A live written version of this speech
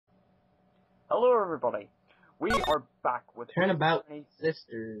Hello everybody, we are back with Turnabout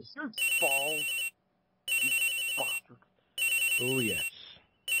Sisters. Your balls, you bastard. Oh yes.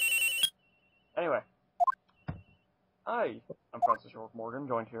 Anyway, I'm Francis York Morgan,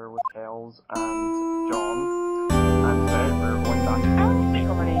 joined here with Nialls and John, and today we're going back to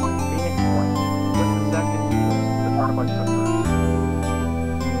Germany, Phoenix Point, with the second season, the Turnabout Sisters.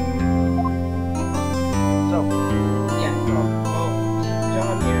 So, Yeah, well,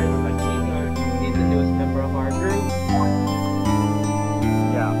 John here, he's the newest member of our group.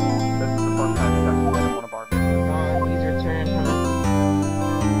 yeah, this is the first time he's actually been in one of our videos. He's returned from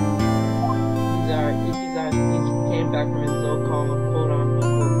he came back from his so-called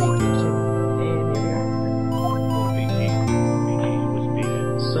quote-unquote vacation, and here we are. Vacation was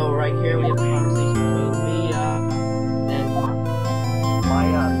big. So right here we have a conversation between Mia and My,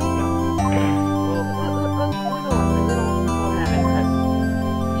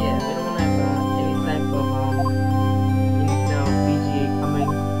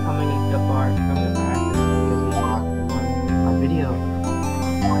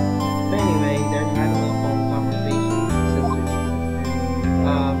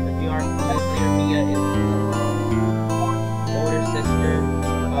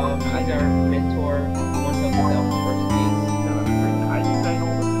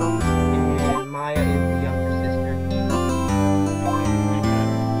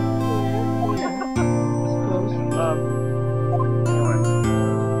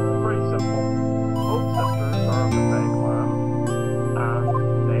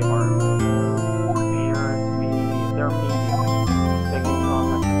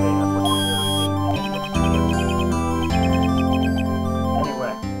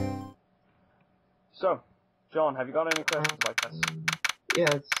 So, John, have you got any questions about this? Yeah,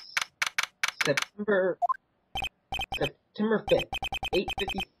 it's September 5th,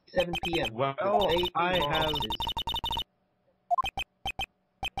 8:57 p.m. Well, I have.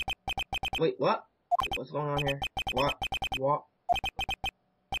 Wait, what? What's going on here? What?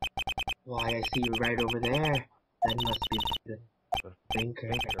 Why, I see you right over there. That must be the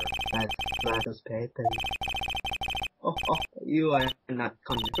thinker. That's Marcos Papers. Oh, you are not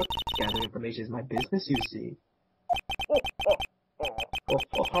coming to gather information is my business, you see.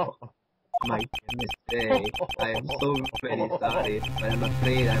 My mistake. I am so very sorry, but I'm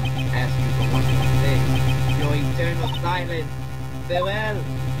afraid I'm asking for one more thing. Your eternal silence. Farewell.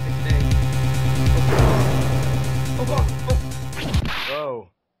 Whoa.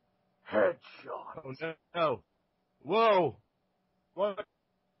 Headshot. Oh no. Whoa. What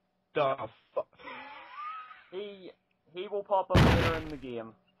the fuck? He will pop up later in the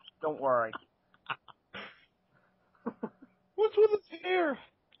game. Don't worry. What's with his hair?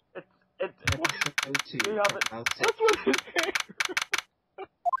 You haven't. What's with his hair?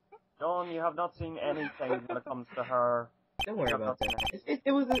 John, you have not seen anything when it comes to her. Don't worry about that.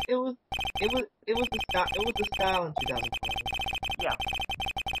 It was the style in 2012. Yeah.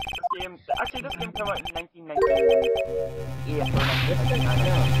 This game came out in 1998 or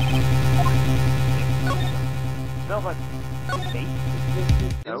 1999. Smells like fake.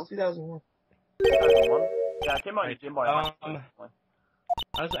 It was 2001. 2001? Yeah, it came out in Game Boy Advance.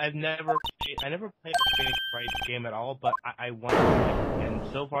 Honestly, I never played the Phoenix Wright game at all, but I want to play it, and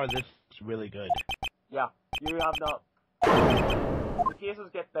so far this is really good. Yeah, you have not. The cases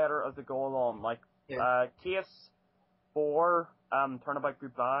get better as they go along. Like, case 4, Turnabout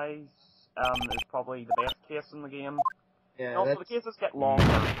Goodbyes, is probably the best case in the game. Yeah, and also, the cases get longer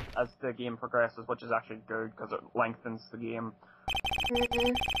as the game progresses, which is actually good because it lengthens the game.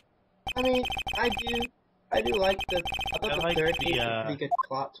 I mean, I do like the. I thought the third case was a pretty good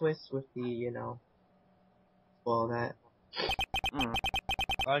plot twist with the, well, that. I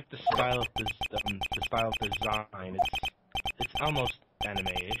like the style of design. It's almost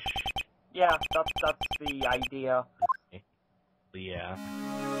anime-ish. Yeah, that's the idea. Yeah.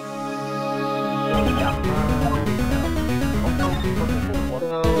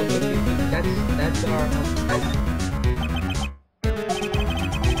 So that's our.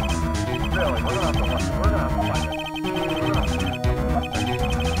 Really, we're gonna have to find it.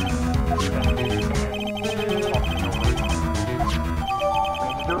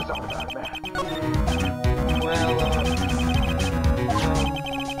 Do something about it, man. Well,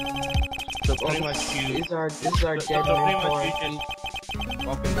 So pretty much this is our dead pretty mentor. much you just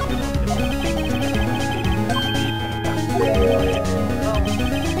walk into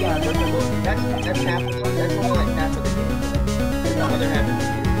Yeah, That's half of the, that's only like half of the game. The other half of the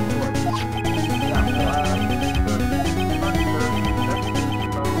game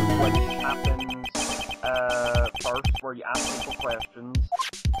what happens first, where you ask people questions,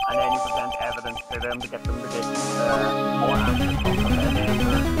 and then you present evidence them to get more answers from them, and then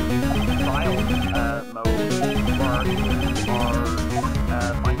there's the trial mode where you are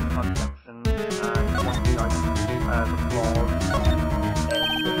finding contradictions and pointing out the flaws in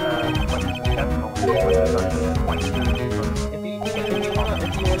White's testimony, which is actually quite good.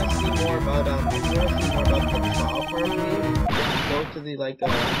 If you wanna see more about the trial part of the game, go to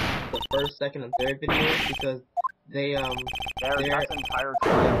the first, second, and third videos because they That's entire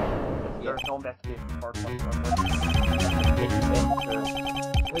trial. There's no investigation part whatsoever.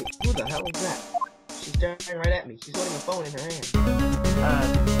 Wait, who the hell is that? She's staring right at me. She's holding a phone in her hand.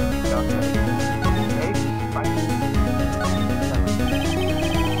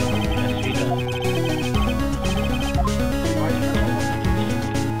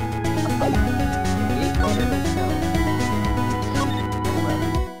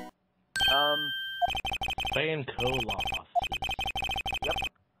 Playing co-law offices. Yep.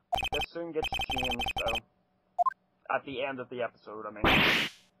 This soon gets changed, though. At the end of the episode, I mean.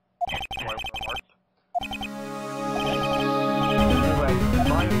 Anyway,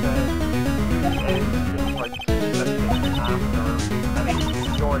 my event is quite specific after, I mean,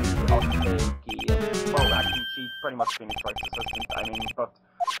 majority of the game. Well, actually, she's pretty much Phoenix Wright's assistant, I mean, but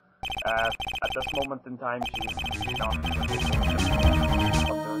at this moment in time, she's not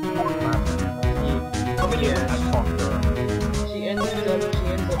She ends up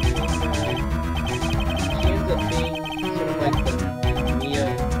being sort of like the Mia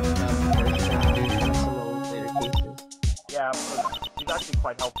first in some of those later cases. Yeah, but she's actually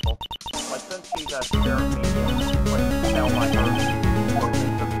quite helpful. Like, since she's a spirit medium, like, tell by her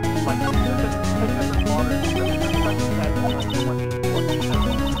clothing, like, just pick up her water, just like you said, what she said.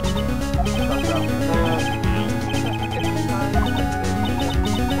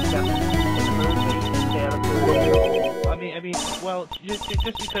 I mean, well, just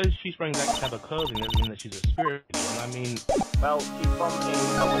because she's wearing that type of clothing doesn't mean that she's a spirit medium. I mean, well, she's from something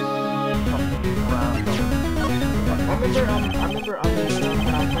around. I remember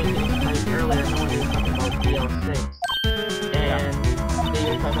when I was playing this earlier, when we were talking about DL6, and they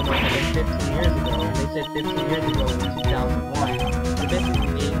were talking about 15 years ago, and they said 15 years ago in 2001. But this game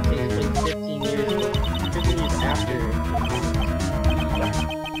takes place 15 years after.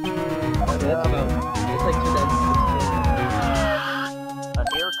 Yep. That's like 2016. And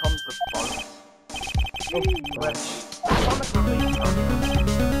here comes the fun. Which, comic relief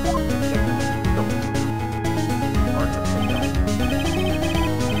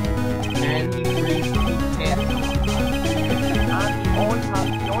And he can't. And he always has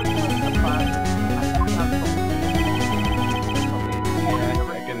the plan.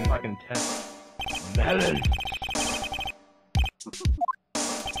 I can test. Melon.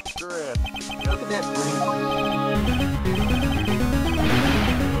 Great. Look at that green.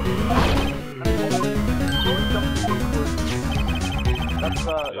 That's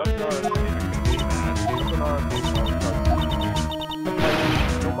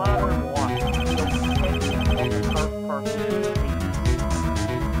no matter what, you'll take the first person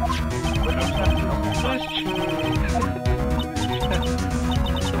with the exception of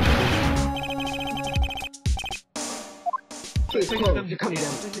Case closed, you're coming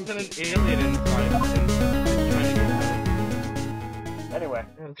down. There's an alien inside and trying to get out. Anyway.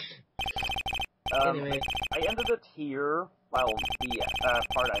 Anyway. I ended it here. Well, the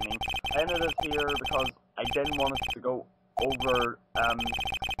part I mean. I ended it here because I didn't want it to go over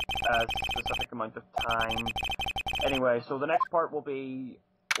a specific amount of time. Anyway, so the next part will be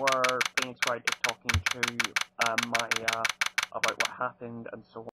where Phoenix Wright is talking to Maya about what happened and so on.